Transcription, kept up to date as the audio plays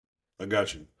I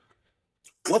got you.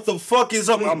 What the fuck is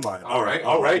up? I'm fine. All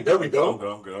right. There we go.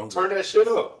 I'm good. Turn that shit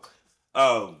up.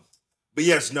 But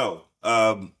yes, no.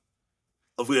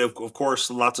 We have, of course,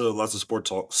 lots of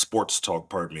sports talk.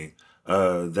 Pardon me.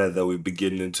 That we've been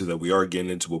getting into, that we are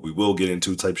getting into, what we will get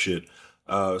into, type shit.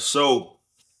 So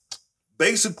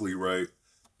basically, right,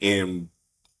 and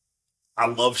I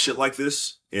love shit like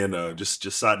this. And just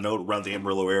side note, around the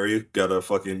Amarillo area, got a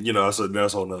fucking, that's a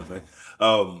whole other thing.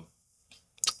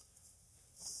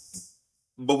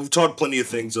 But we've talked plenty of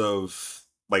things of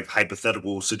like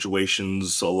hypothetical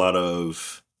situations, a lot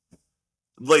of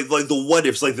like the what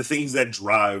ifs, like the things that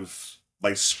drive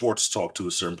like sports talk to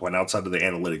a certain point outside of the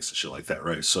analytics and shit like that,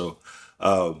 right? So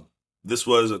this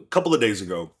was a couple of days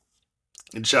ago,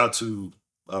 and shout out to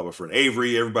my friend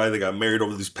Avery, everybody that got married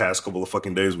over these past couple of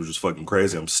fucking days, which was fucking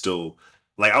crazy. I'm still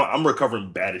like I'm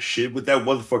recovering bad as shit with that.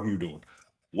 What the fuck are you doing?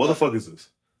 What the fuck is this?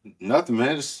 Nothing,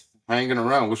 man. Just hanging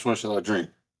around. Which one shall I drink?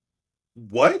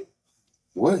 What?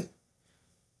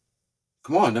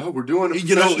 Come on, no, we're doing a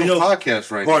professional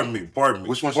podcast right now. Pardon me.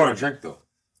 Which one should I drink though?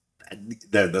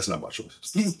 That's not my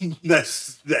choice.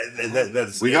 that's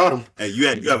we got him. Hey, you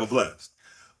have a blast.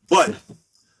 But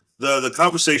the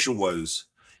conversation was,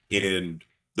 and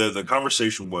the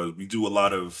conversation was, they do a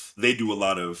lot of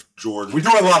Jordan. We do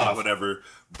a lot of whatever,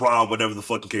 Brown, whatever the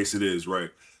fucking case it is,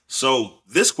 right? So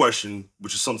this question,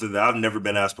 which is something that I've never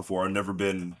been asked before, I've never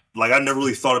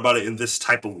really thought about it in this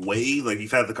type of way. Like,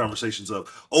 you've had the conversations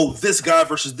of, oh, this guy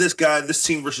versus this guy, this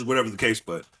team versus whatever the case,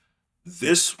 but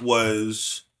this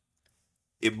was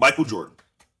Michael Jordan.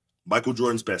 Michael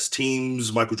Jordan's best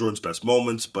teams, Michael Jordan's best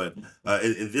moments, but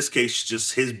in this case,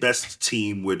 just his best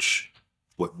team, which,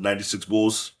 96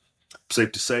 Bulls,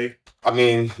 safe to say? I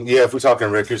mean, yeah, if we're talking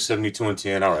records,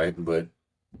 72-10, all right, but,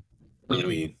 I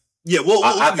mean... Yeah, well,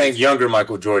 I think younger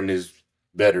Michael Jordan is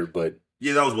better, but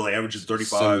yeah, that was like averages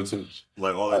 35,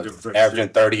 like all that different. Averaging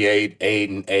 38, 8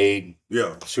 and 8.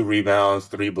 Yeah, 2 rebounds,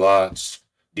 3 blocks,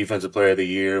 defensive player of the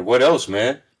year. What else,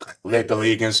 man? Led the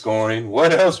league in scoring.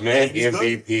 What else, man?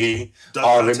 MVP,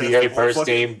 All NBA first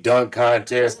team, dunk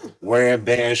contest, wearing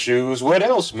band shoes. What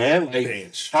else, man?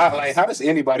 How does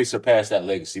anybody surpass that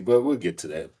legacy? But we'll get to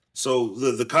that. So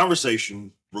the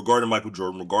conversation regarding Michael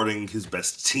Jordan, regarding his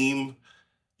best team.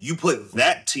 You put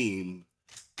that team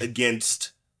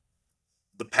against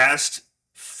the past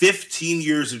 15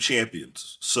 years of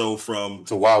champions. So it's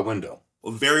a wide window.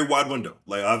 A very wide window.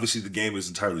 Like, obviously, the game is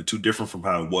entirely too different from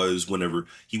how it was whenever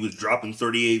he was dropping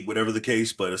 38, whatever the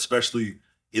case, but especially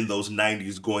in those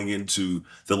 90s going into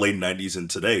the late 90s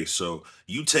and today. So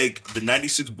you take the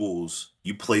 96 Bulls,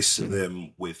 you place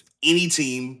them with any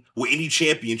team, with any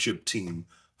championship team.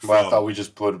 Well, I thought we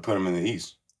just put them in the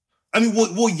East. I mean,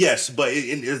 well, yes, but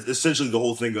essentially the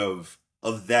whole thing of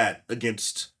that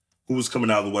against who was coming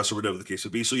out of the West or whatever the case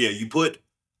would be. So, yeah, you put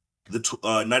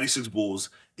the 96 Bulls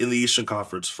in the Eastern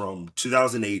Conference from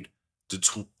 2008 to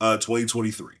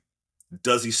 2023.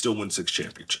 Does he still win 6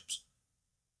 championships?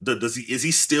 Is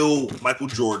he still Michael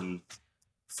Jordan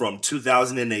from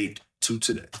 2008 to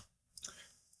today?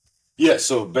 Yeah,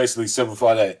 so basically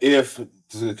simplify that.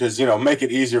 Because, make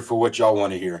it easier for what y'all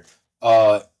want to hear.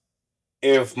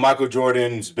 If Michael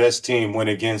Jordan's best team went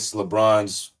against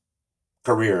LeBron's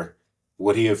career,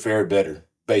 would he have fared better?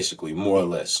 Basically, more or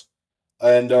less.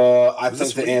 And I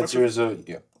think the answer is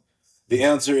The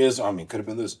answer is, could have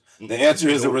been this. The answer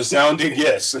is a resounding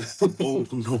yes. Oh,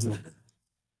 no.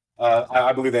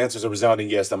 I believe the answer is a resounding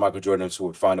yes that Michael Jordan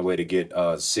would find a way to get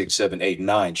 6, 7, 8,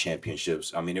 9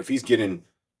 championships. I mean, if he's getting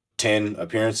 10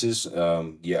 appearances,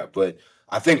 yeah. But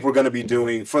I think we're going to be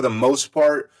doing, for the most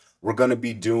part,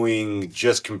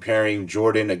 just comparing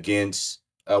Jordan against,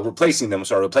 replacing them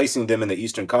in the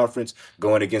Eastern Conference,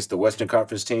 going against the Western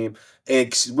Conference team,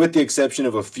 with the exception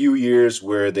of a few years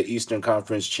where the Eastern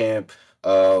Conference champ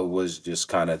was just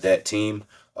kind of that team.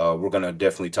 We're going to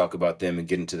definitely talk about them and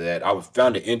get into that. I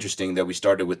found it interesting that we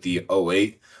started with the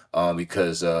 08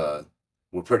 because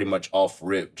we're pretty much off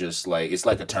rip, just like, it's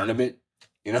like a tournament.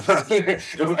 You know what I mean?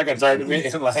 It was like a tournament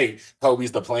and like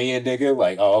Kobe's the play-in nigga.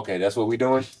 Like, oh, okay, that's what we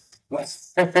doing? Oh,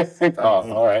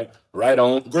 all right. Right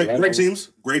on. Great teams.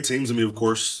 Great teams. I mean, of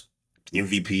course,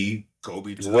 MVP,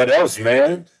 Kobe. What else,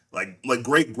 man? Like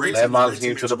great led my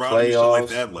team to the playoffs. Like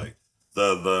that. Like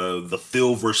the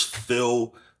Phil versus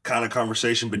Phil kind of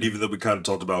conversation. But even though we kind of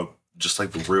talked about just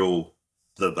like the real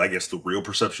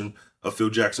perception of Phil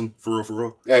Jackson, for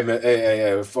real. Hey, man.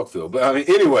 Hey, fuck Phil. But I mean,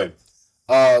 anyway.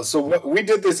 So what we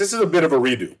did this is a bit of a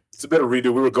redo. It's a bit of a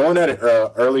redo. We were going at it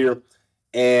earlier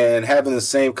and having the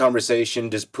same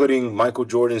conversation, just putting Michael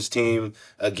Jordan's team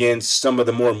against some of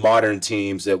the more modern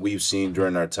teams that we've seen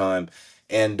during our time.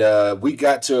 And we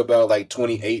got to about like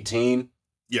 2018.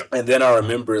 Yeah. And then I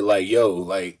remember like, yo,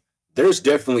 like there's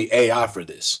definitely AI for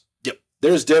this. Yep.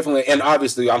 There's definitely, and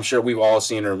obviously I'm sure we've all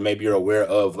seen or maybe you're aware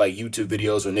of like YouTube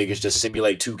videos where niggas just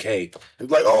simulate 2K.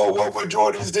 It's like, oh, what would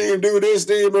Jordan's team do this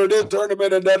team or this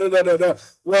tournament and da da da da da.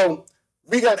 Well,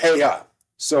 we got AI.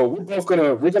 So we're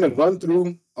gonna run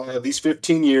through these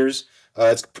 15 years.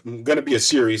 It's gonna be a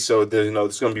series, so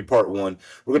it's gonna be part one.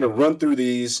 We're gonna run through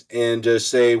these and just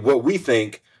say what we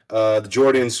think the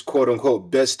Jordan's quote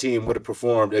unquote best team would have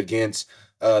performed against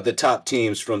the top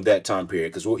teams from that time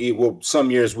period. Because some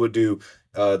years we'll do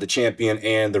the champion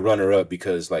and the runner up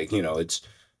because it's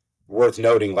worth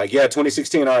noting. Like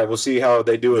 2016. All right, we'll see how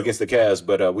they do against the Cavs,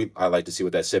 but I like to see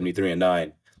what that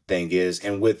 73-9 thing is,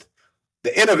 and with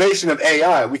the innovation of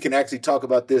AI, we can actually talk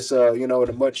about this, in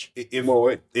a much more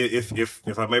way.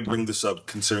 If I may bring this up,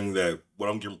 considering that what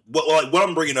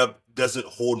I'm bringing up doesn't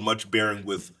hold much bearing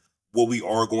with what we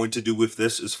are going to do with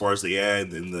this, as far as the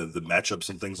ad and the matchups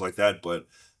and things like that, but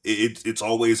it's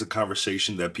always a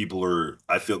conversation that people are,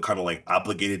 I feel, kind of like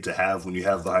obligated to have when you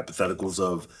have the hypotheticals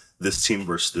of this team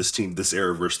versus this team, this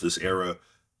era versus this era.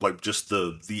 Like just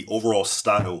the overall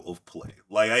style of play.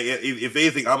 Like if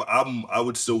anything, I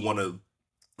would still want to.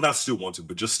 Not still want to,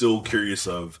 but just still curious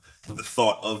of the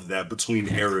thought of that between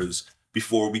eras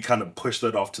before we kind of push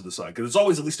that off to the side. Because it's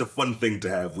always at least a fun thing to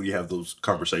have when you have those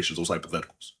conversations, those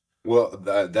hypotheticals. Well,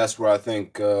 that's where I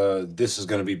think this is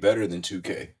going to be better than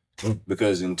 2K.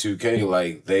 Because in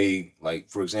 2K,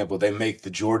 for example, they make the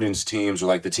Jordan's teams or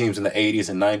like the teams in the 80s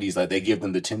and 90s, like they give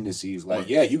them the tendencies like,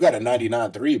 yeah, you got a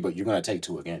 99-3, but you're going to take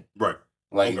two again. Right.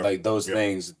 Like those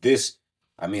things.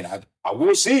 I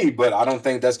will see, but I don't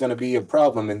think that's going to be a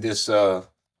problem in this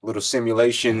little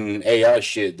simulation AI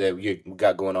shit that we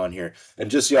got going on here. And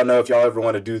just so y'all know, if y'all ever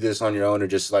want to do this on your own or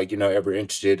just ever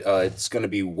interested, it's going to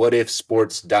be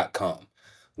whatifsports.com.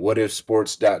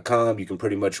 Whatifsports.com. You can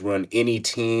pretty much run any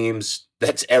teams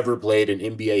that's ever played in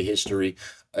NBA history.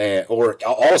 Or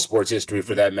all sports history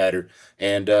for that matter,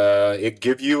 and it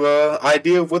give you a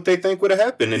idea of what they think would have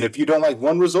happened. And if you don't like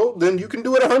one result, then you can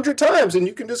do it 100 times, and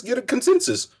you can just get a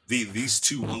consensus. These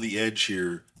two on the edge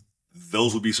here,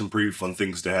 those would be some pretty fun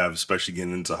things to have, especially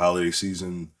getting into holiday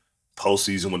season,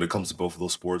 postseason when it comes to both of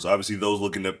those sports. Obviously, those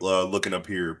looking up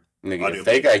here, nigga, if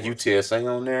they got UTSA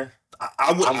on there,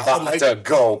 I'm about to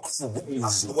go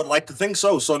crazy. I would like to think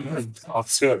so. So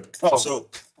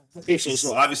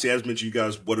obviously, as mentioned, you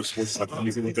guys, what if sports? You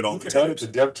can look at all the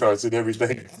depth charts and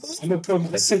everything. I'm gonna put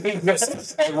my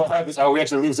hey, what happens? Oh, we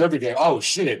actually lose every game. Oh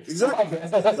shit! Exactly.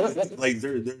 Like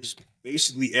there's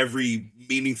basically every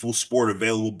meaningful sport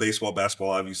available: baseball,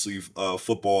 basketball, obviously,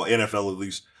 football, NFL at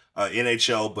least,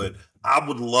 NHL. But I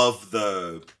would love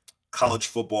the college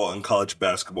football and college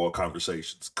basketball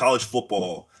conversations. College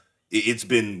football, it's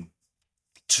been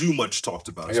too much talked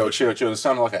about. Yo, chill. It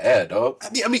sounded like an ad, dog.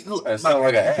 I mean, look, it sounded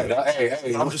like an ad.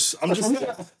 Hey. I'm just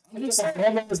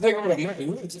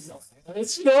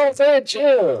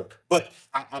chill. But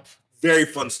very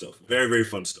fun stuff. Very, very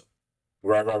fun stuff.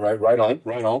 Right on.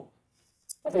 All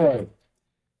right.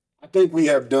 I think we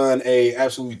have done a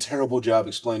absolutely terrible job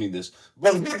explaining this.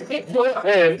 But go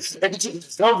ahead and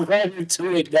just go right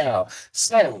into it now.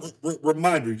 So,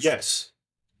 reminder, yes,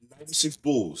 96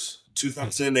 Bulls,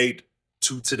 2008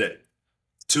 to today,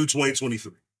 to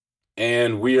 2023.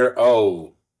 And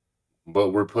but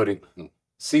we're putting.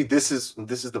 See, this is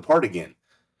the part again.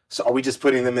 So, are we just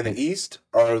putting them in the East,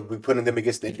 or are we putting them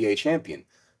against the NBA champion?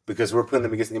 Because we're putting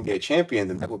them against the NBA champion,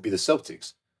 then that would be the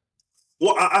Celtics.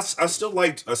 Well, I still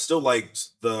liked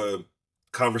the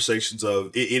conversations of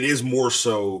it is more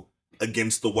so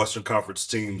against the Western Conference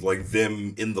teams, like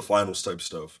them in the finals type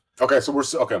stuff. Okay, so we're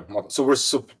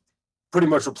pretty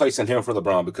much replacing him for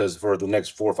LeBron because for the next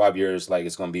 4 or 5 years, like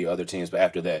it's going to be other teams, but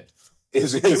after that,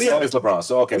 it's LeBron.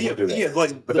 So we'll do that. Yeah,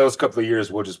 but those couple of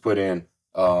years, we'll just put in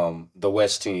the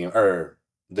West team or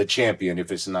the champion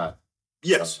if it's not.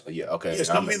 Yes. Okay.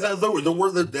 Yes, I mean, there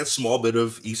were that small bit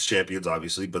of East champions,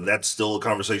 obviously, but that's still a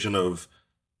conversation of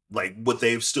like what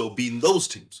they've still beaten those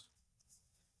teams.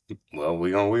 Well,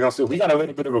 we're gonna see. We got a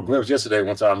little bit of a glimpse yesterday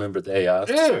once I remembered the AI.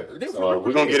 Yeah. So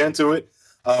we're gonna get into it.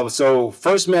 So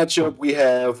first matchup we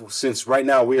have, since right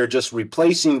now we are just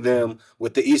replacing them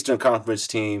with the Eastern Conference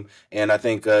team, and I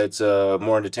think it's a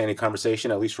more entertaining conversation,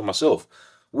 at least for myself.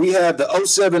 We have the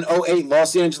 07-08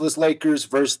 Los Angeles Lakers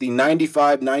versus the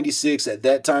 95-96, at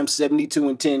that time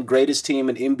 72-10 greatest team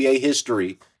in NBA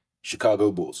history,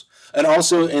 Chicago Bulls. And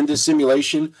also in this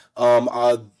simulation, I'm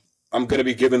going to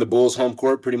be giving the Bulls home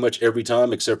court pretty much every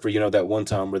time, except for, that one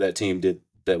time where that team did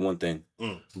that one thing.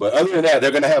 But other than that,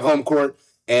 they're going to have home court.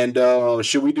 And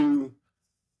should we do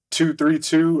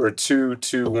 2-3-2 or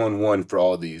 2-2-1-1 for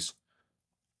all these?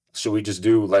 Should we just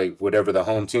do like whatever the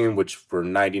home team, which for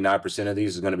 99% of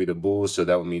these is going to be the Bulls, so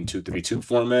that would mean 2-3-2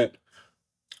 format?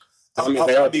 I mean,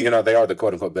 they are the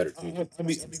quote unquote better team. I'd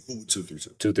be cool with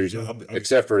 2-3-2. 2-3-2,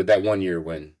 except for that 1 year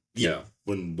when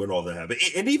when all that happened,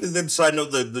 and even then, side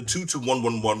note, the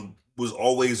 2-2-1-1-1 was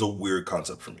always a weird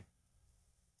concept for me.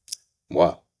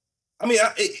 Wow. I mean,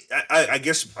 I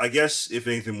guess if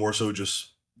anything, more so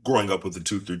just growing up with the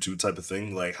 2-3-2 type of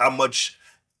thing. Like how much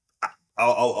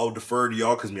I'll defer to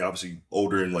y'all because I mean, obviously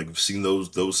older and like have seen those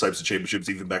types of championships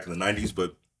even back in the 90s,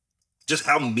 but just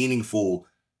how meaningful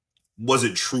was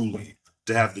it truly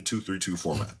to have the 2-3-2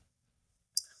 format?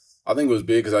 I think it was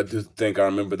big because I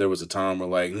remember there was a time where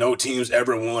like no teams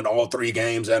ever won all 3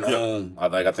 games at home.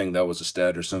 I think that was a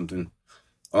stat or something.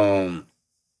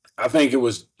 I think it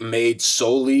was made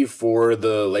solely for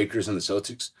the Lakers and the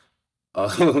Celtics.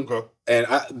 Okay.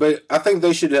 But I think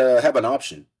they should have an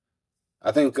option.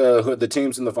 I think the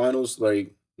teams in the finals,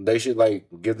 like they should like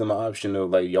give them an option of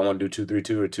like y'all want to do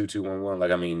 2-3-2 or 2-2-1-1.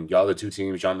 Like I mean, y'all the 2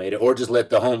 teams, y'all made it, or just let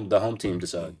the home team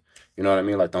decide. You know what I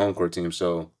mean? Like the home court team.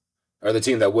 So or the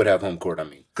team that would have home court. I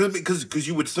mean, because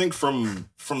you would think from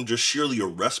just sheerly a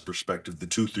rest perspective, the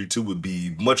 2-3-2 would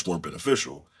be much more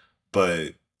beneficial.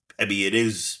 But I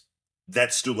mean,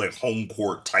 that's still like home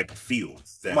court type of feel.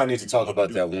 I might need to talk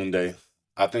about that one day.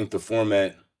 I think that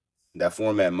format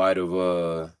might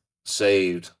have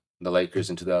saved the Lakers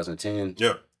in 2010.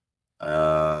 Yeah.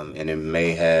 And it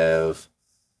may have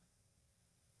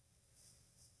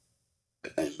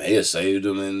saved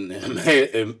them, and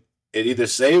it either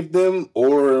saved them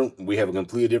or we have a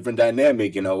completely different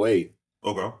dynamic in 08.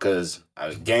 Okay. Because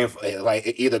game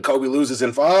like either Kobe loses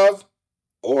in 5,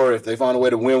 or if they find a way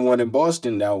to win one in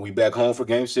Boston, now we back home for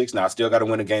Game 6. Now I still got to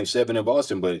win a Game 7 in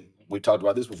Boston, but we talked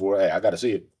about this before. Hey, I got to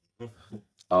see it.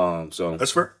 So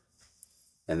that's fair.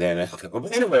 And then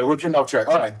anyway, we're getting off track.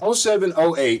 All right,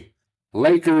 07-08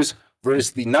 Lakers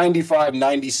versus the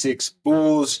 95-96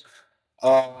 Bulls.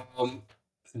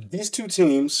 These 2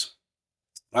 teams,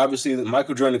 obviously,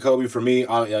 Michael Jordan and Kobe, for me,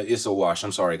 it's a wash.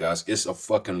 I'm sorry, guys. It's a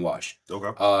fucking wash.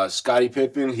 Okay. Scottie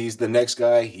Pippen, he's the next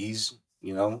guy. He's,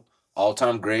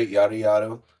 all-time great, yada,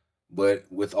 yada. But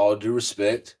with all due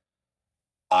respect,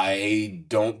 I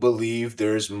don't believe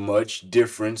there's much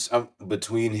difference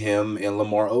between him and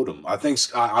Lamar Odom. I think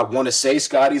I want to say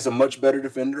Scotty's a much better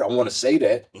defender. I want to say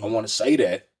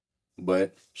that.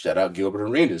 But shout out Gilbert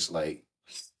Arenas. Like,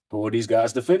 who are these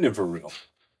guys defending for real?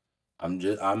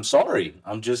 I'm sorry.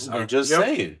 I'm just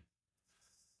saying.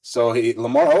 So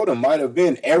Lamar Odom might have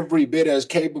been every bit as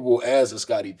capable as a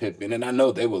Scottie Pippen, and I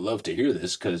know they would love to hear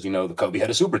this because the Kobe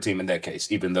had a super team in that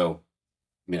case, even though.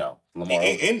 Lamar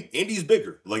and he's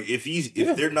bigger. Like if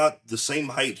they're not the same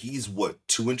height, he's what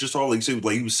 2 inches tall. Like he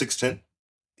was 6'10".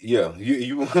 Yeah,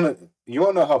 you wanna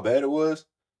know how bad it was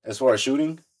as far as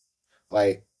shooting.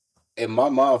 Like in my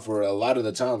mind, for a lot of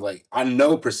the time, like I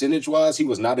know percentage wise, he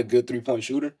was not a good 3-point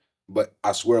shooter. But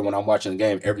I swear, when I'm watching the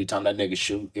game, every time that nigga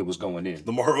shoot, it was going in.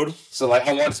 Lamar Odom. So like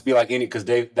I wanted to be like because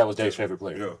that was Dave's favorite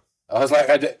player. Yeah. I was like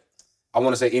I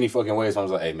want to say any fucking way. So I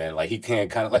was like, hey man, like he can't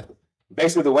kind of like.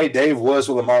 Basically, the way Dave was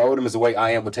with Lamar Odom is the way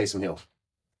I am with Taysom Hill.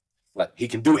 Like he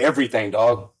can do everything,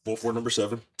 dog. 4 number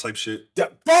 7 type shit. Yeah.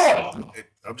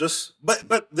 I'm just, but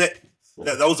that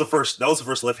was the first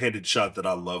left-handed shot that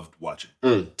I loved watching.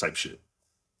 Type shit.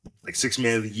 Like 6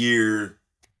 man of the year,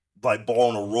 like ball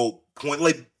on a rope,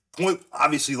 point,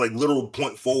 obviously like literal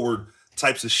point forward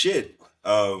types of shit.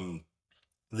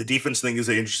 The defense thing is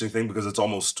an interesting thing because it's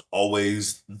almost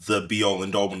always the be-all,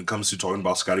 end-all when it comes to talking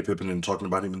about Scottie Pippen and talking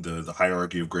about him in the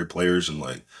hierarchy of great players. And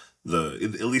like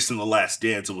at least in The Last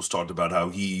Dance, it was talked about how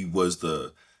he was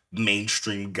the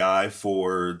mainstream guy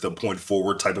for the point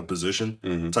forward type of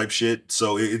position type shit.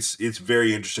 So it's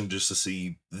very interesting just to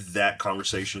see that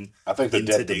conversation. I think the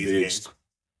depth of bigs.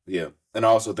 Yeah. And I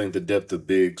also think the depth of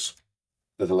bigs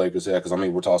that the Lakers had, because I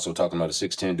mean, we're also talking about a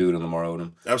 6'10" dude in Lamar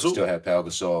Odom. Absolutely. Still had Pau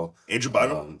Gasol. Andrew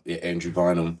Bynum. Andrew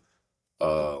Bynum.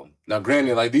 Now,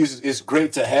 granted, like it's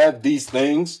great to have these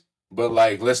things, but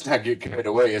like, let's not get carried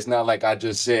away. It's not like I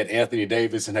just said Anthony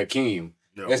Davis and Hakeem.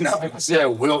 No. It's not like I said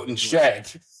Wilt and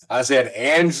Shaq. I said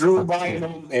Andrew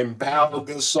Bynum and Pau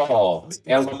Gasol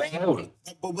and Lamar Odom.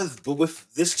 But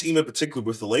with this team in particular,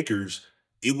 with the Lakers,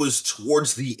 it was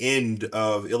towards the end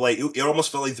of it. Like it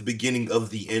almost felt like the beginning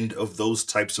of the end of those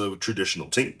types of traditional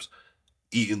teams.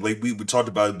 Like we talked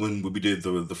about when we did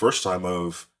the first time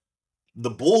of the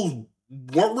Bulls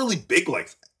weren't really big like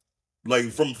that.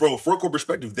 Like from a frontcourt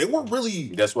perspective, they weren't really.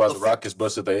 That's why the Rockets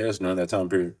busted their ass during that time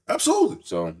period. Absolutely.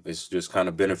 So it's just kind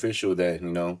of beneficial that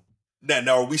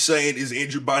Now, are we saying is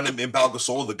Andrew Bynum and Pau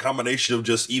Gasol the combination of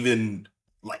just even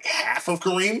like half of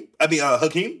Kareem? I mean,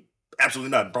 Hakeem?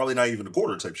 Absolutely not. Probably not even a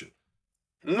quarter type shit.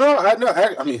 No, I know.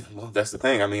 I mean, well, that's the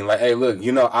thing. I mean, like, hey, look,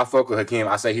 I fuck with Hakeem.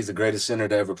 I say he's the greatest center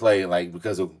to ever play, like,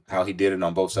 because of how he did it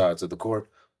on both sides of the court.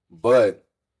 But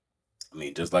I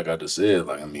mean, just like I just said,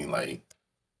 like, I mean, like,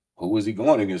 who was he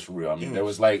going against for real? I mean, there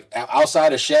was like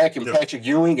outside of Shaq and Patrick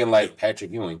Ewing and like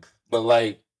Patrick Ewing, but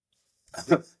like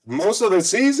most of the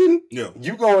season,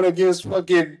 you going against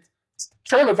fucking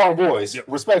Trailer Park Boys,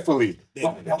 respectfully.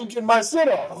 I'm getting my shit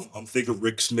off. I'm thinking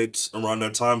Rick Smith around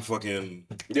that time, fucking.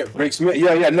 Yeah, Rick Smith.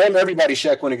 Yeah. Name everybody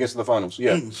Shaq went against in the finals.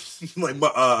 Yeah. Like,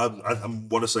 I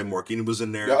want to say Marquini was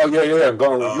in there. Yeah.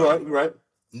 You're right.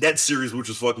 That series, which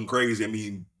was fucking crazy. I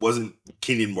mean, wasn't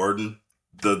Kenyon Martin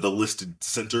the listed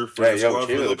center for the squad?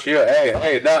 Chill.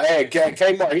 Hey,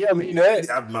 K-Martin, yeah, I mean that.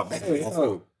 I'm not.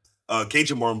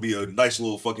 KJ Martin be a nice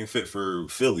little fucking fit for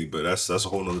Philly, but that's a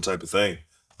whole nother type of thing.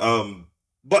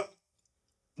 But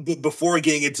before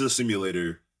getting into the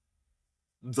simulator,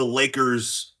 the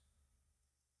Lakers.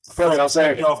 I'm taking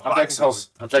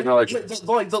like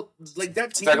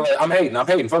that team. I'm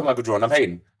hating. Fuck Michael Jordan. I'm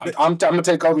hating. I'm gonna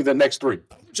take Kobe the next three.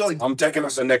 I'm taking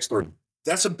us the next three.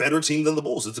 That's a better team than the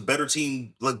Bulls. It's a better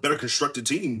team, like better constructed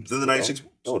team than the 96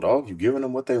 Bulls. Oh, dog, you giving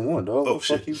them what they want, dog. What the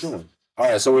fuck you doing? All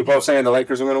right, so we're both saying the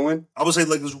Lakers are going to win? I would say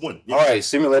Lakers win. Yeah. All right,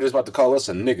 Simulator's about to call us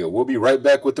a nigga. We'll be right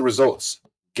back with the results.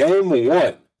 Game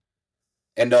 1.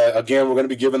 And again, we're going to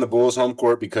be giving the Bulls home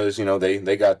court because,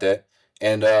 they got that.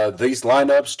 And these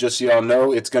lineups, just so y'all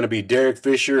know, it's going to be Derek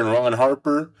Fisher and Ron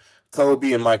Harper,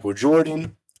 Kobe and Michael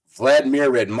Jordan, Vladimir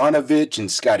Radmanovic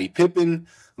and Scottie Pippen,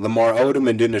 Lamar Odom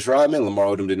and Dennis Rodman. Lamar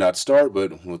Odom did not start,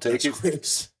 but we'll take it.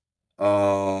 As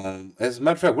a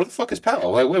matter of fact, where the fuck is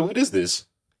Powell? Like, wait, what is this?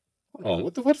 Hold on,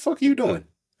 what the fuck are you doing?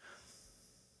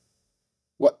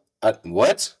 What?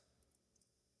 What?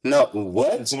 No,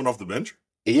 what? Someone off the bench?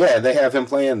 Yeah, they have him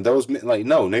playing those. Like,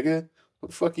 no, nigga, what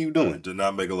the fuck are you doing? Did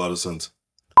not make a lot of sense.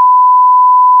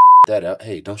 That out.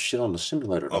 Hey, don't shit on the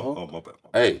simulator, dog. Oh, my bad.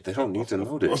 Hey, they don't need to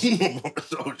know this.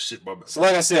 Oh, shit, my bad. So,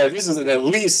 like I said, this is an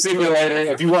elite simulator.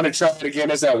 If you want to try it again,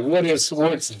 it's at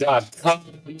whatissports.com.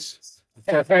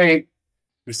 Hey,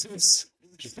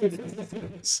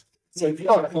 so,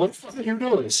 yo, what the fuck are you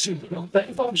doing?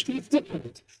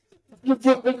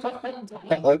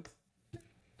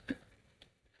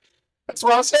 That's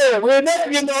what I'm saying. We're not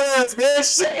getting no ass, man.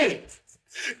 Shit.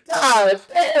 God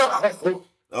damn.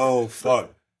 Oh,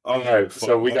 fuck. All right,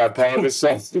 so we got Paul this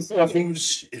fucking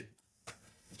shit.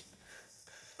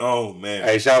 Oh, man.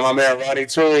 Hey, shout out my man Ronnie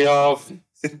Turioff.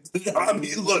 I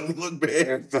mean, look,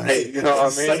 man. Like, you know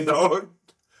what I mean? Dog.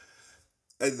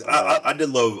 I did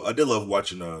love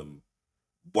watching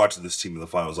this team in the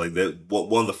finals. Like that,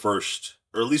 one of the first,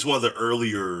 or at least one of the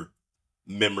earlier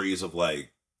memories of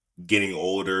like getting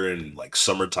older and like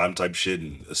summertime type shit,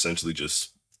 and essentially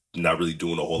just not really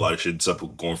doing a whole lot of shit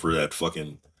except going for that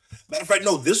fucking. Matter of fact,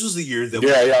 no, this was the year that.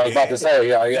 I was about to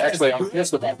say, actually, I'm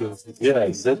pissed about this. Yeah.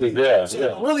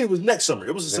 Really, it was next summer.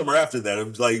 It was the summer after that. It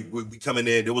was like we coming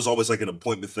in. It was always like an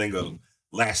appointment thing of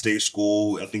last day of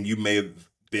school. I think you may have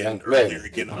been earlier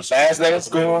getting on. Last day of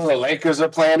school, the Lakers are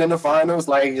playing in the finals.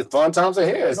 Like fun times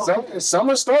ahead.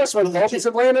 Summer starts when the Lakers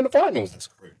are playing in the finals. That's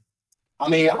great. I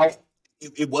mean,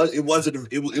 it was at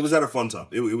a fun time.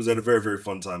 It was at a very, very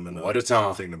fun time. And what a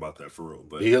time! Thinking about that for real,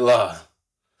 but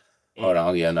hold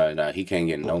on, no, he can't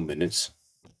get no minutes.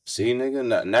 See,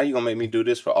 nigga, now you gonna make me do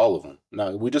this for all of them.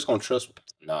 No, we just gonna trust.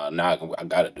 Nah, I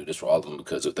gotta do this for all of them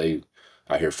because if they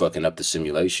out here fucking up the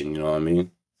simulation, you know what I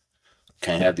mean?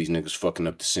 Can't have these niggas fucking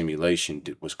up the simulation.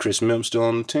 Was Chris Mims still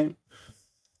on the team?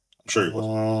 I'm sure he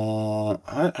was.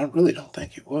 I really don't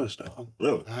think he was, though.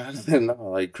 Really? I didn't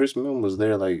know. Like Chris Mims was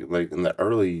there, like in the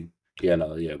early. We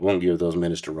won't give those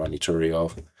minutes to Ronnie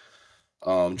Turioff.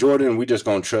 Jordan, we just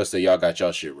gonna trust that y'all got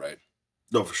y'all shit right.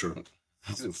 No, for sure.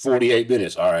 48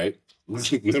 minutes. All right,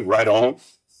 right on.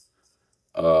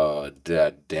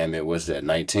 Damn it, what's that?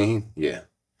 19? Yeah.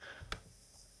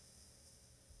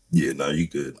 Yeah, no, you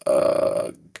good.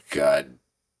 God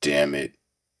damn it.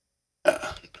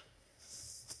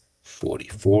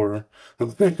 44.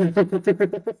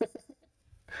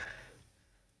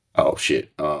 Oh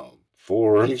shit.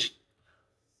 4.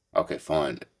 Okay,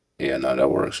 fine. Yeah, no, that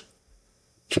works.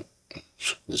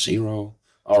 0.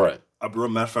 All right. Matter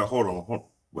of fact, hold on.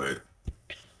 Wait.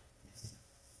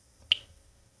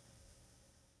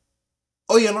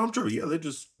 Oh yeah, no, I'm true. Yeah, they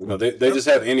just they just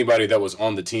have anybody that was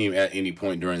on the team at any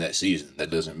point during that season. That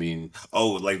doesn't mean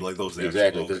like those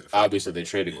exactly because obviously they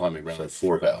traded Kwame Brown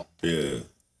for Powell. Yeah.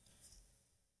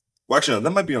 Well, actually, no,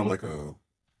 that might be on like a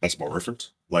Basketball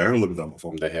reference. Like, I can look at that on my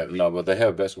phone. They have no, but they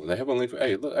have basketball. They have only.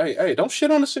 Hey, look, hey, don't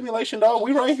shit on the simulation, dog.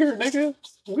 We right here, nigga.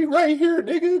 We right here,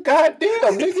 nigga.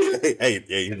 Goddamn, nigga. hey,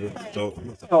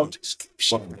 just keep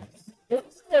shit.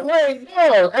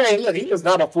 Hey, look, he is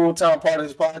not a full-time part of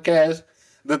this podcast.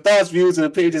 The thoughts, views, and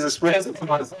opinions expressed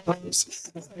by his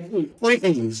hosts.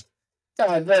 Please.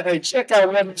 God, hey, check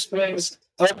out Web Express.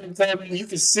 You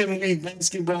can sim league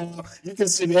basketball. You can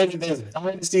sim there's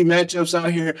dynasty matchups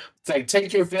out here. It's like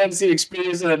take your fantasy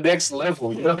experience to the next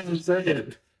level. You know what I'm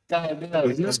saying? God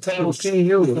damn, use code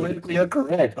PU, politically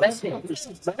incorrect.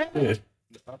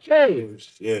 Okay.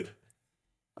 Shit.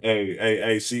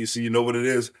 Hey, see, you know what it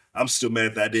is? I'm still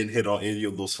mad that I didn't hit on any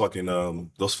of those fucking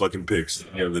picks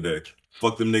the other day.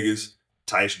 Fuck them niggas.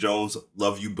 Tyus Jones,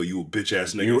 love you, but you a bitch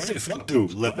ass nigga. You right, fuck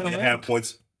dude. 11.5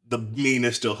 points. The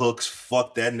meanest of hooks.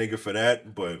 Fuck that nigga for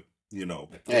that. But you know.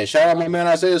 Hey, shout out my man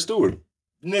Isaiah Stewart.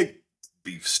 Nick,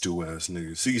 beef stew ass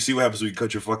nigga. See what happens when you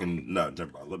cut your fucking. Nah,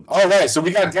 never mind. All right, so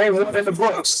we got game 1 in the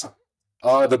books.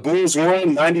 The Bulls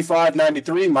won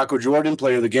 95-93. Michael Jordan,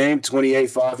 player of the game,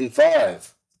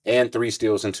 28-5-5, and 3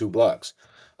 steals and 2 blocks.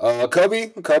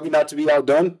 Kobe not to be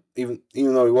outdone, even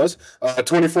though he was.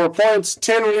 24 points,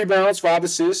 10 rebounds, 5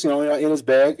 assists, in his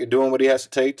bag, doing what he has to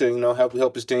take to,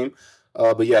 help his team.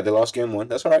 But yeah, they lost game 1.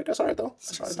 That's all right. That's all right though.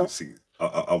 See,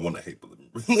 I want to hate, but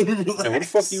hey, what the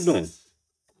fuck are you doing?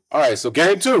 All right, so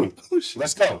game 2.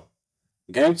 Let's go.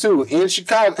 Game 2 in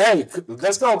Chicago. Hey,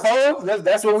 let's go, Cole.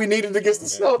 That's what we needed against the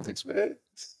Celtics, man.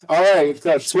 All right,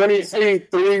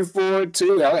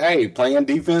 28-3-4-2. Hey, playing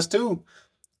defense too.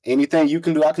 Anything you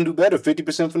can do, I can do better.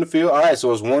 50% from the field. All right,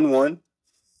 so it's 1-1.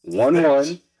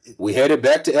 1-1. We headed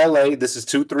back to LA. This is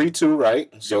 2-3-2, right?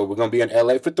 So we're gonna be in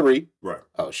LA for 3. Right.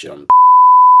 Oh shit. All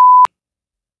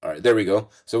right, there we go.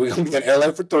 So we're gonna be in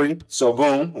LA for 3. So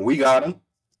boom, we got him.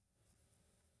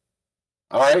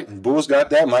 All right, Bulls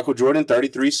got that. Michael Jordan,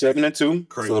 33-7-2.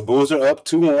 Crazy. So the Bulls are up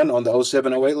 2-1 on the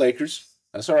 07-08 Lakers.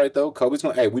 That's all right though. Kobe's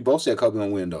gonna. Hey, we both said Kobe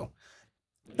gonna win though.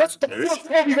 That's what the fuck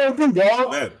Kobe gonna do,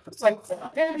 dog. Man. It's like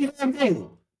Kobe gonna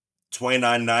do.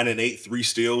 29-9-8, 3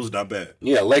 steals, not bad.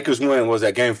 Yeah, Lakers win. Was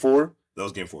that game 4? That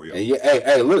was game 4, yeah.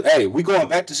 Hey, look, we going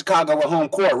back to Chicago at home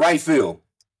court, right field.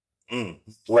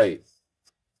 Wait,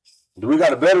 do we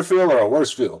got a better field or a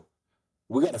worse field?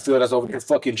 We got a field that's over here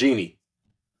fucking Genie.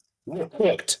 We're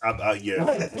cooked.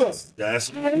 Yeah. That's.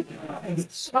 Kobe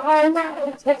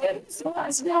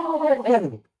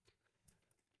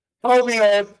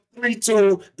on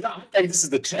 3-2. Hey, this is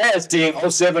the Jazz team.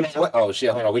 07. Oh shit,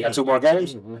 hold on. We got 2 more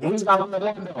games. Who's got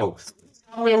Orlando?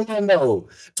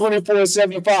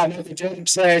 24-75. Nothing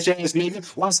trash ass nigga.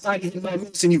 Why start getting my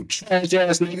missing you trash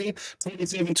ass nigga?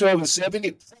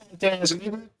 27-12-70. Ass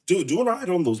nigga. Dude, doing all right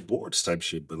on those boards type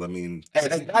shit, but I mean. Hey,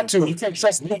 they got to. You can't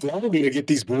trust me. I don't need to get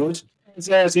these boards.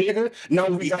 Ass nigga. No,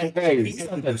 we got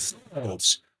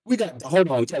We got, hold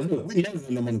on, look, we never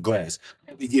win them on the glass.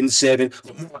 We getting 7,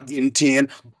 I'm getting 10,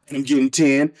 I'm getting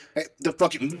 10. Hey, the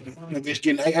fucking Monovich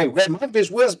getting, hey, Red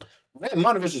Monovich was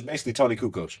basically Tony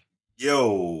Kukoc.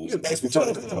 Yo. He was basically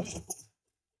Tony Kukoc.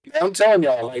 I'm telling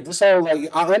y'all, like, this whole, like,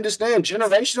 I understand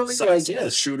generationally, like,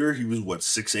 yes. Shooter, he was what,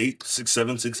 6'8",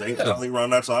 6'7", 6'8", something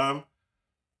around that time.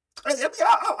 I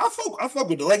fuck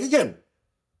with it. Like, again,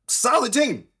 solid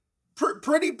team.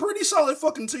 Pretty solid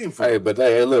fucking team. Hey, but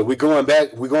hey, look, we going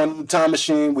back. We going to the time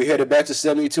machine. We headed back to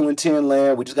 72-10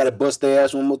 land. We just got to bust their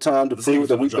ass one more time to prove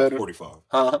that we better. 45.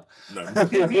 Huh? No.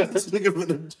 This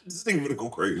nigga gonna go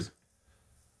crazy.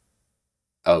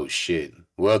 Oh shit.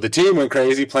 Well, the team went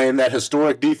crazy playing that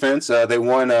historic defense. They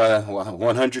won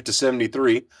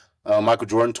 100-73. Michael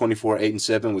Jordan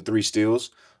 24-8-7 with 3 steals.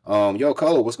 Yo,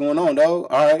 Cole, what's going on, dog?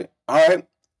 All right.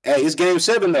 Hey, it's game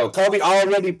 7 though. Kobe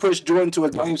already pushed Jordan to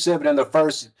a game 7 in the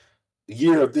first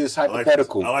year of this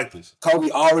hypothetical. I like this.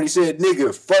 Kobe already said,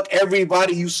 "Nigga, fuck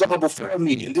everybody you saw before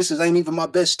me, and this ain't even my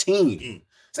best team.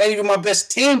 This ain't even my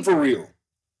best team for real."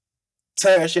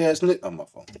 Trash ass nigga. On my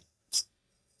phone.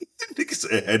 Nigga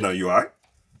said, "Hey, no, you all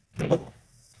right?"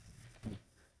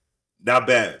 Not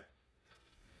bad.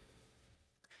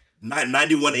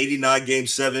 91-89 game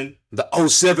 7. The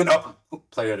 07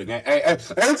 player of the game. Hey,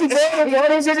 everybody,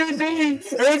 what is it? Everybody,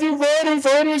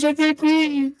 finals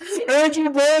MVP.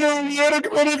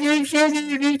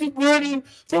 Everybody,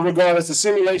 so regardless, the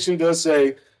simulation does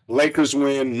say Lakers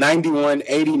win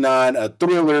 91-89, a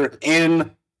thriller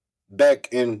back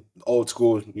in old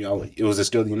school. It was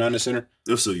still the United Center.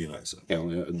 It was still United Center.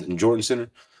 Yeah, the Jordan Center.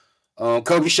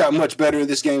 Kobe shot much better in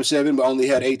this game 7, but only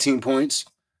had 18 points.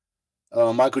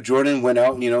 Michael Jordan went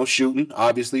out, shooting,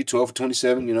 obviously, 12 for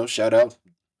 27, shout out.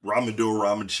 Rodman doing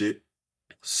Rodman shit.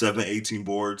 7, 18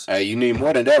 boards. Hey, you need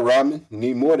more than that, Rodman. You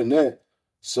need more than that.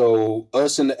 So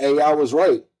us and the AI was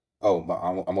right. Oh,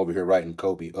 I'm over here writing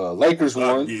Kobe. Lakers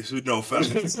won. Yes, we know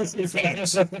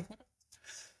facts.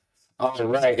 All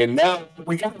right, and now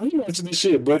we got rematch of this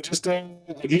shit, but just a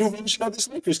new version of this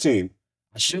Lakers team.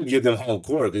 I should give them home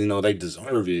court because they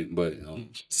deserve it, but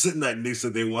Sitting that Knicks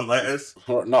that they won last.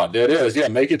 no, that is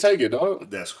make it take it,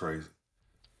 dog. That's crazy.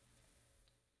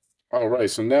 All right,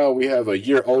 so now we have a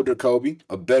year older Kobe,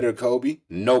 a better Kobe,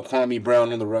 no Kwame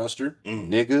Brown on the roster,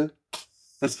 nigga.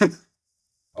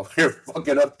 Oh, we're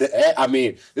fucking up the. I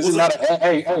mean, this is not a.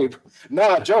 Hey,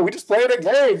 nah, Joe, we just played a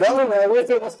game, dog.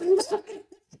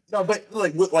 No, but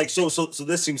so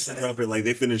this seems set up here. Like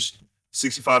they finished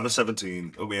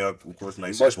 65-17. I mean, of course,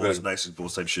 nice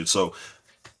balls type shit. So,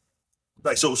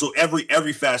 so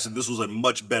every facet, this was a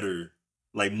much better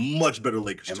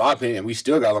Lakers. In my opinion, we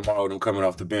still got Lamar Odom coming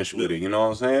off the bench with it. You know what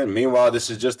I'm saying? Meanwhile, this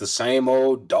is just the same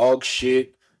old dog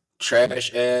shit,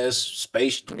 trash ass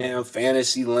Space Jam,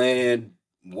 Fantasy Land,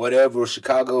 whatever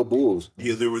Chicago Bulls.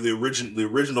 Yeah, they were the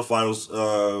original finals.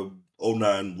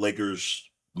 09 Lakers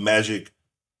Magic.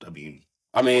 I mean,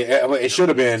 it should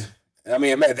have been. I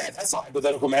mean, man, that's a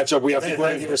hypothetical matchup we have to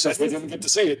play here since we didn't get to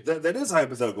see it. That is a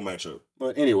hypothetical matchup.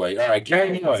 But anyway, all right,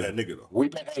 game one. That nigga though.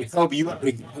 Hey, Kobe, you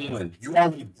already won. You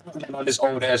already won on this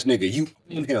old ass nigga. You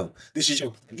own him. This is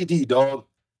your KD, dog.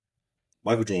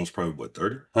 Michael Jordan was probably what,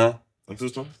 30? Huh? Like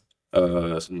this time?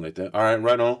 Something like that. All right,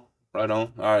 right on. All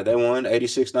right, they won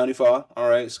 86-95. All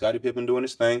right, Scottie Pippen doing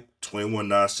his thing.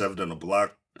 21-9-7 on the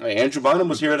block. Hey, Andrew Bynum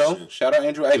was here though. Shout out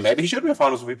Andrew. Hey, maybe he should have been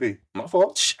Finals MVP. My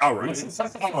fault. All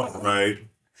right.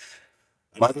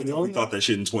 Michael Jordan thought that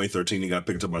shit in 2013. He got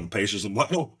picked up by the Pacers. I'm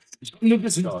like, oh,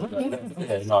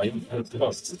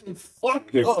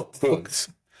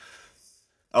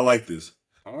 I like this.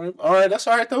 All right, that's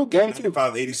all right though. Game 2.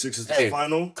 95-86 is the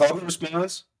final. Kobe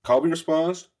responds.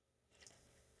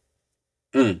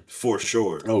 For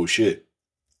sure. Oh shit.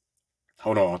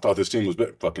 Hold on, I thought this team was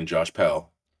better. Fucking Josh Powell.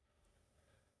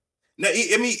 Now,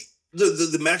 I mean,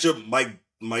 the matchup,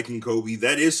 Mike and Kobe,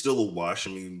 that is still a wash.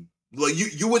 I mean, like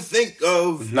you would think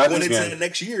of not when it's in the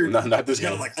next year. Not this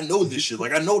game. Like I know this shit.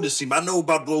 Like I know this team. I know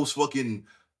about those fucking.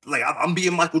 Like I'm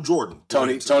being Michael Jordan.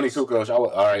 Tony Kukoc.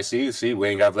 All right, see, we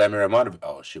ain't got Vladimir Armando.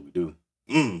 Oh shit, we do.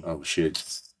 Oh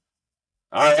shit.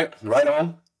 All right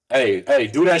on. Hey,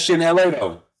 do that shit in LA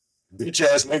though, bitch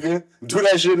ass nigga. Do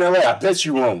that shit in LA. I bet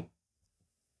you won't.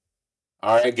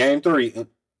 All right, game 3.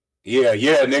 Yeah,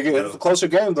 nigga. It was a closer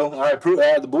game though. All right,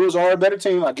 the Bulls are a better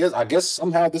team. I guess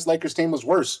somehow this Lakers team was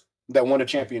worse that won a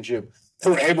championship.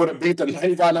 They were able to beat the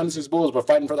 95-96 Bulls, but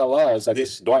fighting for their lives. I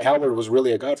guess Dwight Howard was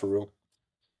really a god for real.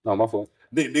 No, my fault.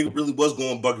 They really was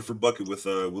going bucket for bucket with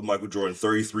Michael Jordan,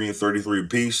 33 and 33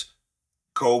 apiece.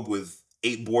 Kobe with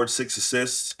 8 boards, 6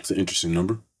 assists. It's an interesting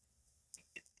number.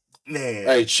 Man.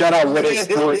 Hey, shout out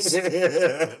Reddit Sports.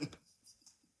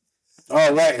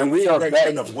 All right, and we are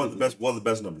back. One of the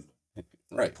best numbers.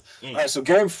 Right. All right, so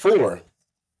game 4.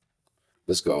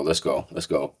 Let's go.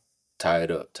 Tie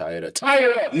it up,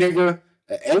 nigga.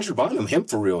 Andrew Bynum, him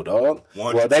for real, dog.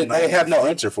 Well, they have no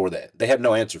answer for that.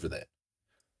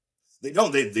 They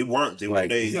don't. They weren't.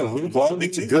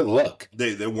 Good luck.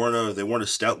 They weren't a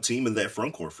stout team in that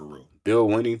front court for real. Bill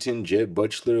Wennington, Jed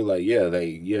Butler,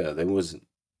 they was.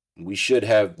 We should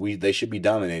have. They should be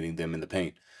dominating them in the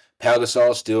paint. Pau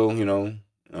Gasol still,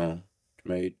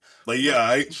 made.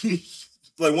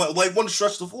 Like one to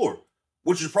stretch the floor,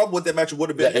 which is probably what that matchup would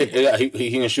have been. Yeah, he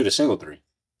didn't shoot a single 3.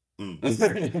 He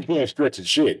ain't stretching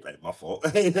shit. Hey, my fault.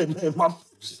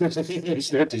 He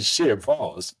stretching shit.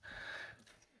 Pause.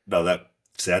 No, I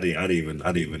didn't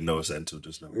even notice that until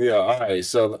just now. Yeah, all right.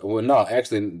 So, no,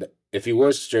 actually, if he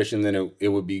was stretching, then it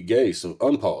would be gay. So,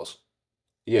 unpause.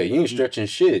 Yeah, you ain't stretching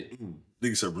shit.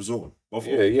 Nigga said resume.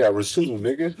 Yeah, resume,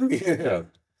 nigga. Yeah.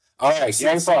 All right,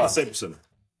 game 5. Same center.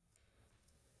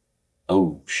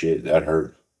 Oh, shit, that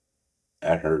hurt.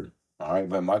 All right,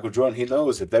 but Michael Jordan, he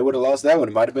knows if they would have lost that one,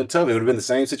 it might have been tough. It would have been the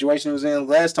same situation he was in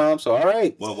last time. So, all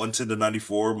right. Well,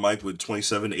 110-94, Mike with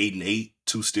 27, 8 and 8,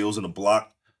 2 steals in a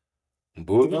block. The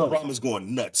problem is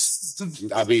going nuts.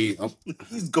 I mean,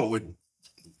 he's going.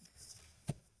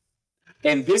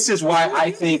 And this is why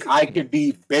I think I could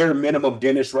be bare minimum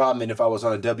Dennis Rodman if I was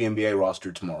on a WNBA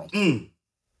roster tomorrow.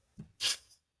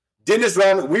 Dennis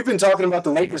Rodman, we've been talking about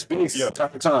the Lakers bigs the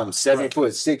entire time. 7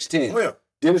 foot, 6'10". Oh, yeah.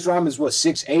 Dennis Rodman's what,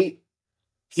 6'8"?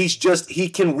 He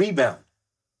can rebound.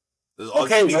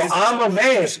 Okay, well, I'm a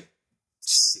man.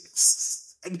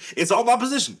 It's all about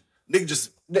position. Nigga,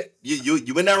 just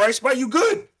you in that right spot, you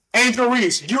good. Angel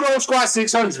Reese, you don't squat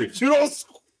 600. You don't.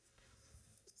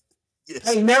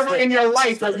 Yes. Hey, never in your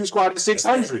life have you squatted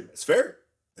 600. It's fair.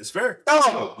 It's fair.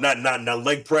 No. Not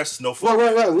leg press, no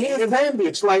Well, he ain't his hand,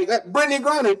 bitch. Like, Brittany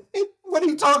Griner, what are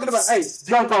you talking about? Hey,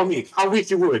 dunk on me. I wish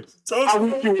you would. I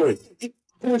wish you would.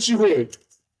 I wish you would.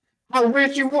 I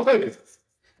wish you would.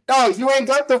 Dog, you ain't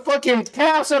got the fucking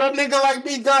calves that a nigga like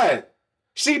me got.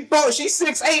 She's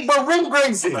 6'8", but rim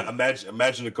grazing.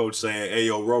 Imagine the coach saying, "Hey,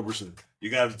 yo, Robertson, you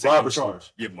gotta have to take the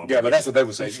charge." Yeah, but that's what they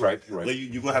would say. You're right.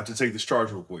 You're gonna have to take this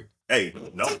charge real quick. Hey,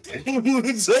 no. No.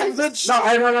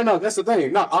 That's the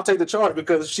thing. No, I'll take the charge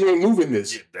because she ain't moving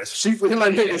this. Yeah, she ain't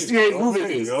moving this. You know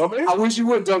what I mean? I wish you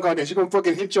would dunk on this. You're gonna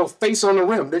fucking hit your face on the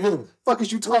rim. Nigga, what the fuck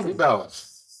is you talking about?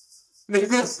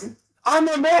 Nigga, I'm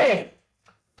a man.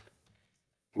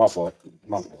 My fault.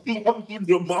 My bad. All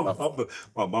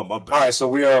right, so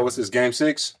we are. What's this? Game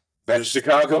 6. Back in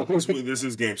Chicago. This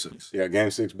is game 6. Yeah,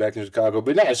 game 6 back in Chicago.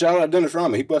 But nah, shout out to Dennis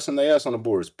Rodman. He busting their ass on the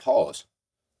boards. Pause.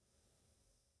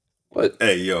 What?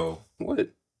 Hey, yo. What?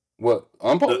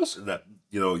 Unpause?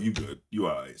 You good. You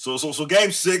all right. So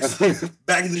game 6,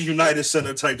 back in the United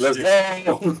Center type Let's shit.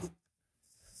 go.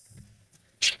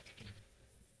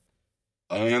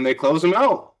 And they close him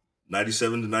out.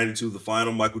 97-92, the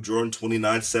final. Michael Jordan,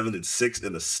 29, 7, and 6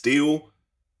 in a steal.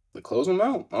 They close him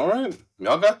out. All right.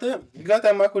 Y'all got that? You got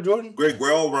that, Michael Jordan? Great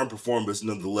all-around performance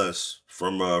nonetheless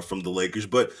from the Lakers.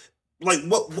 But like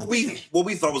what we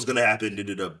thought was gonna happen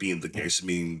ended up being the case. I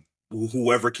mean,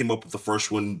 whoever came up with the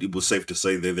first one, it was safe to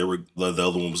say that the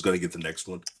other one was gonna get the next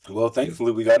one. Well,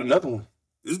 thankfully we got another one.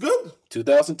 It's good.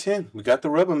 2010. We got the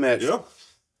rubber match. Yeah.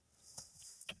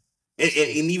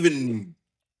 And even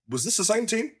was this the same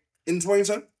team in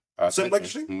 2010? Same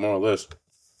Lakers team? More or less.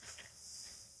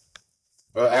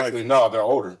 Well, actually, no, they're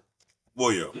older.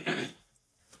 Well, yeah.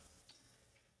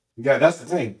 Yeah, that's the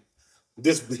thing.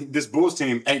 This Bulls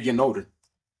team ain't getting older.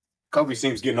 Kobe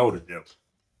team's getting older. Yep.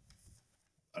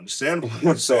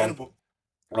 Understandable.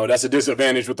 Oh, that's a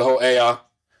disadvantage with the whole AI.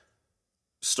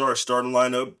 Starting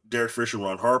lineup: Derek Fisher,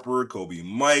 Ron Harper, Kobe,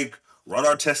 Mike, Ron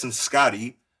Artest, and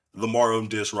Scotty. Lamar Odom,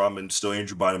 Dennis Rodman, still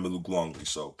Andrew Bynum, and Luke Longley.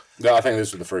 So yeah, I think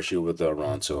this was the first year with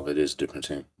Ron, so it is a different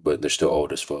team. But they're still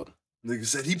old as fuck. Nigga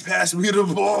said he passed me the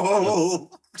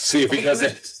ball. See if he does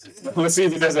that. Let's see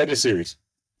if he does that this series.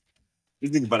 You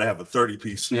think about to have a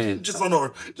 30-piece. Just on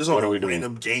a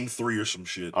random game 3 or some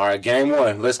shit. All right, game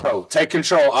 1. Let's go. Take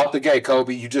control out the gate,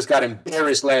 Kobe. You just got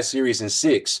embarrassed last series in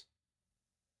 6.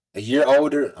 A year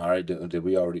older. All right, did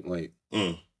we already wait?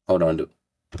 Hold on,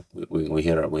 we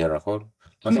hit our quota.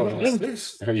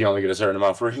 You only get a certain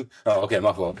amount free. Oh, okay,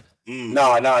 my fault.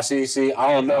 No. See,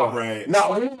 I don't know. Right.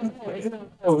 No. We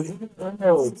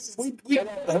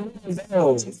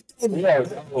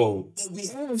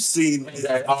have seen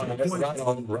right on.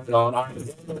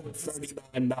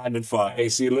 39-5. Hey,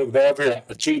 see, look, they're up here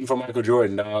cheating for Michael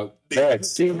Jordan, dog. They're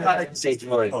cheating for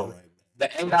Jordan. All right. They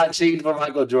ain't not cheating for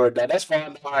Michael Jordan. That's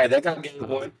fine. All right, they got game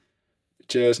 1.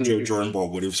 Joe Jordan ball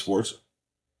with his sports.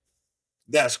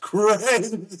 That's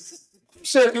crazy. Who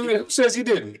says he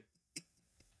didn't?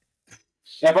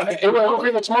 Yeah, but it would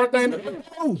be the smart thing. I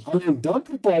mean, dumb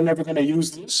people are never going to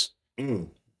use this. You know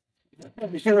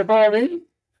what I mean?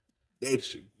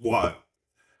 That's wild.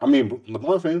 I mean,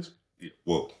 LeBron fans. Yeah,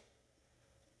 whoa.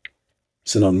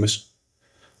 Synonymous.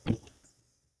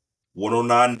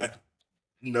 109.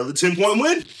 Another 10-point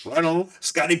win. Right on.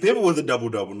 Scottie Pippen with a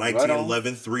double-double.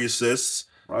 19-11, 3 assists.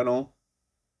 Right on.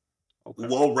 Okay.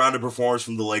 Well-rounded performance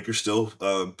from the Lakers still,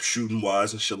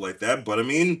 shooting-wise and shit like that. But, I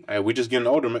mean... Hey, we just getting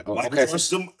older, man. Okay.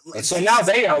 So now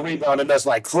they are rebounding us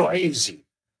like crazy.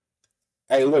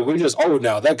 Hey, look, we're just old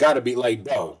now. That got to be like,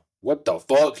 bro, what the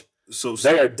fuck? So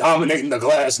they are dominating the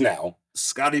glass now.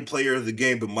 Scottie player of the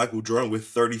game, but Michael Jordan with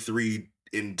 33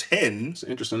 and 10. It's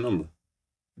an interesting number.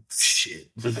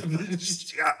 Shit.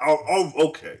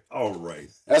 Okay. All right.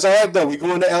 That's all right, though. We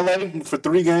going to LA for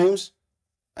 3 games.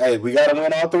 Hey, we got to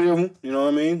win all 3 of them. You know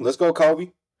what I mean? Let's go,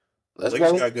 Kobe. Let's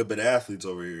go. Got good athletes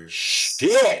over here.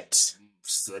 Shit.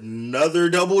 Another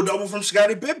double-double from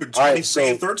Scottie Pippen. 23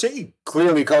 and 13.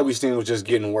 Clearly, Kobe's team was just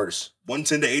getting worse.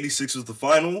 110-86 was the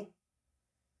final.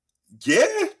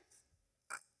 Yeah.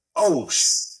 Oh,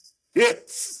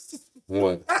 shit.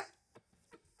 What?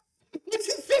 Look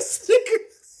at this nigga.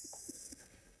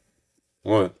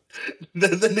 What? The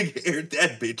nigga aired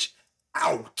that bitch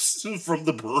out from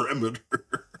the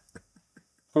perimeter.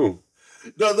 Who?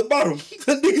 No, the bottom.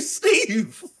 The nigga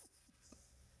Steve.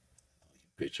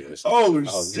 Bitch ass. Oh,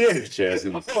 shit. Bitch ass.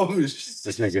 Oh, shit.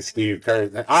 This nigga Steve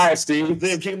Kerr. All right, Steve.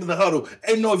 Then came to the huddle.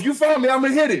 Hey, no, if you find me, I'm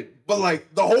going to hit it. But,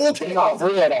 like, the whole game. No, for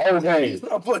real, the whole game.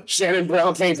 But Shannon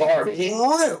Brown came for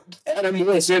real. Adam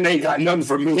Wilson ain't got nothing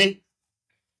for me.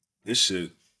 This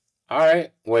shit. All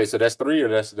right. Wait, so that's 3 or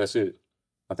that's it?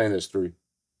 I think that's 3.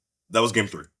 That was game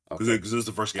 3. Because Okay. this is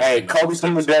the first game. Hey, Kobe's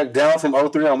coming back down from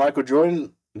 03 on Michael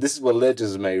Jordan. This is what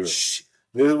legends is made of.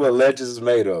 This is what legends is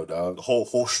made of, dog. The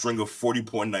whole string of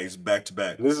 40-point nights back to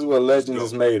back. This is what legends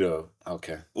is made of.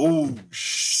 Okay. Oh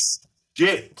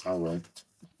shit! All right.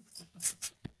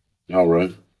 All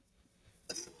right.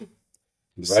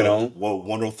 Right on. Well,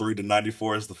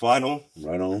 103-94 is the final.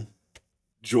 Right on.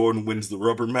 Jordan wins the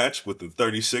rubber match with the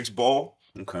 36 ball,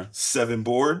 Okay. 7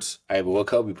 boards. Hey, but what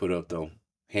Kobe put up though?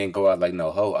 He ain't go out like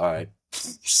no hoe. All right.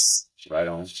 Right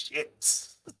on. Shit.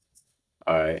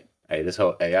 All right. Hey, this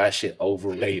whole AI shit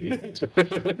overrated.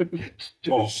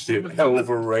 Oh, shit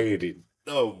overrated.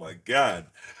 Oh my god!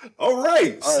 All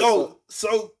right, All right,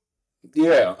 so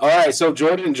Yeah. All right. So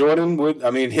Jordan would. I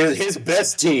mean, his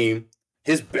best team.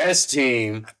 His best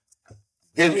team.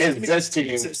 His best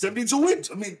team 72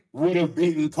 wins. I mean, would have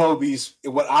beaten Kobe's.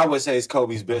 What I would say is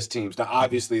Kobe's best teams. Now,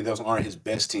 obviously, those aren't his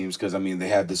best teams because I mean they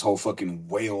had this whole fucking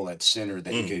whale at center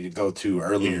that he could go to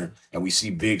earlier, and we see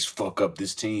Biggs fuck up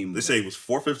this team. they say it was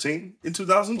 415 in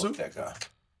 2002. Fuck that guy.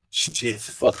 Shit.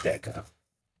 Fuck that guy.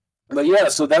 But yeah,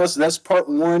 so that's part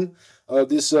one of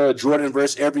this Jordan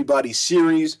versus Everybody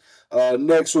series.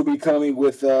 Next we'll be coming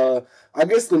with I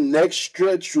guess the next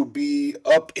stretch will be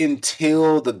up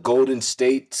until the Golden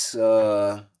State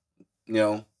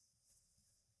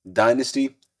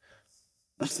dynasty,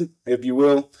 if you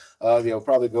will. They'll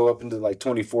probably go up into like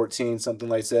 2014, something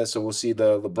like that. So we'll see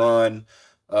the LeBron,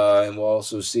 and we'll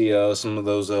also see some of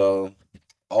those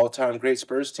all-time great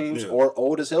Spurs teams or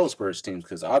old as hell Spurs teams.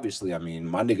 Because obviously, I mean,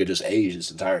 my nigga just aged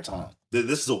this entire time.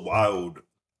 This is a wild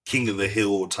King of the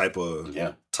Hill type of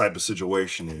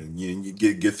situation, and you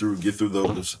get through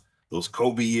those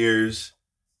Kobe years.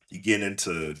 You get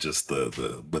into just the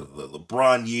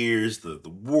LeBron years, the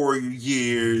Warrior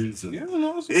years. And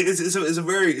it's a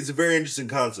very interesting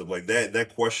concept. Like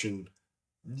that question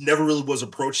never really was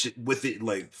approached with it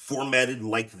like formatted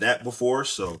like that before.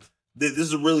 So this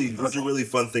is a really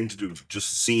fun thing to do.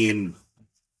 Just seeing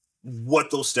what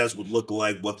those stats would look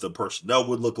like, what the personnel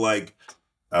would look like.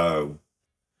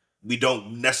 We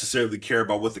don't necessarily care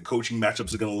about what the coaching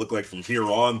matchups are going to look like from here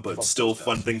on, but still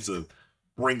fun things to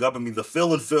bring up. I mean, the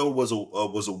fill and fill was a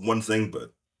one thing,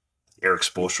 but Eric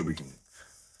Spoelstra, we can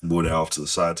move that off to the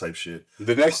side type shit.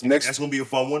 The next that's going to be a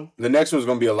fun one. The next one's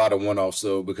going to be a lot of one-offs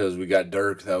though, because we got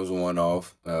Dirk, that was a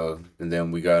one-off, and then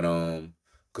we got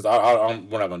because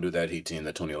we're not gonna do that Heat team,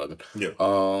 that 2011. Yeah.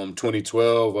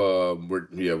 2012.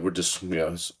 We're just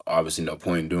it's obviously no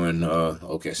point in doing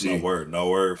OKC. No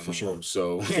word for sure.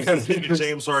 So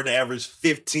James Harden averaged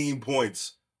 15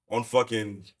 points on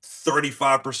fucking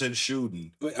 35%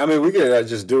 shooting. I mean, we could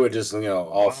just do it just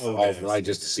off night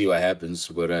just to see what happens,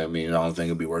 but I mean, I don't think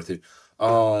it'd be worth it.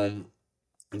 Then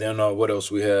what else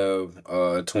we have?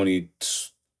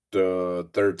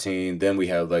 2013. Then we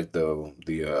have like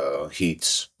the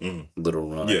Heat's little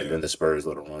run, and then the Spurs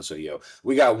little run. So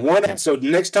we got one. So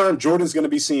next time Jordan's gonna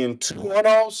be seeing 2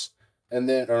 one-offs, and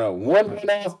then one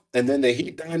one-off, and then the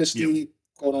Heat dynasty,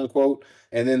 quote unquote,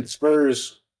 and then the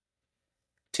Spurs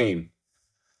team,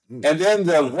 and then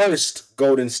the worst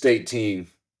Golden State team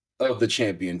of the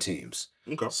champion teams.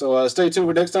 Okay. So stay tuned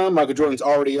for next time. Michael Jordan's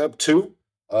already up 2.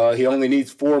 He only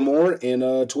needs 4 more in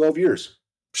 12 years.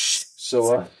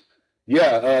 So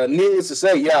needless to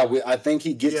say, I think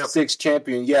he gets 6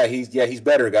 champion. He's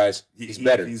better, guys. He's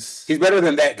better. He's better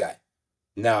than that guy.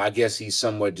 Now, I guess he's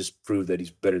somewhat just proved that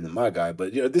he's better than my guy.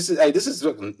 But this is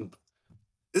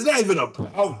it's not even a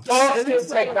dog. It's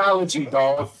technology,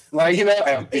 dog. Like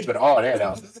I'm keeping all that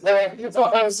out.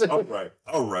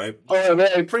 All right. Man.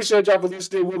 Appreciate y'all for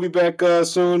listening. We'll be back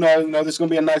soon. I know this is gonna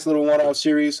be a nice little one-off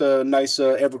series. Nice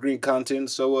evergreen content.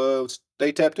 So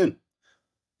stay tapped in.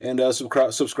 And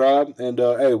subscribe. And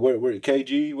hey, where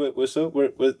KG? What's up?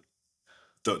 Where?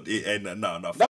 No.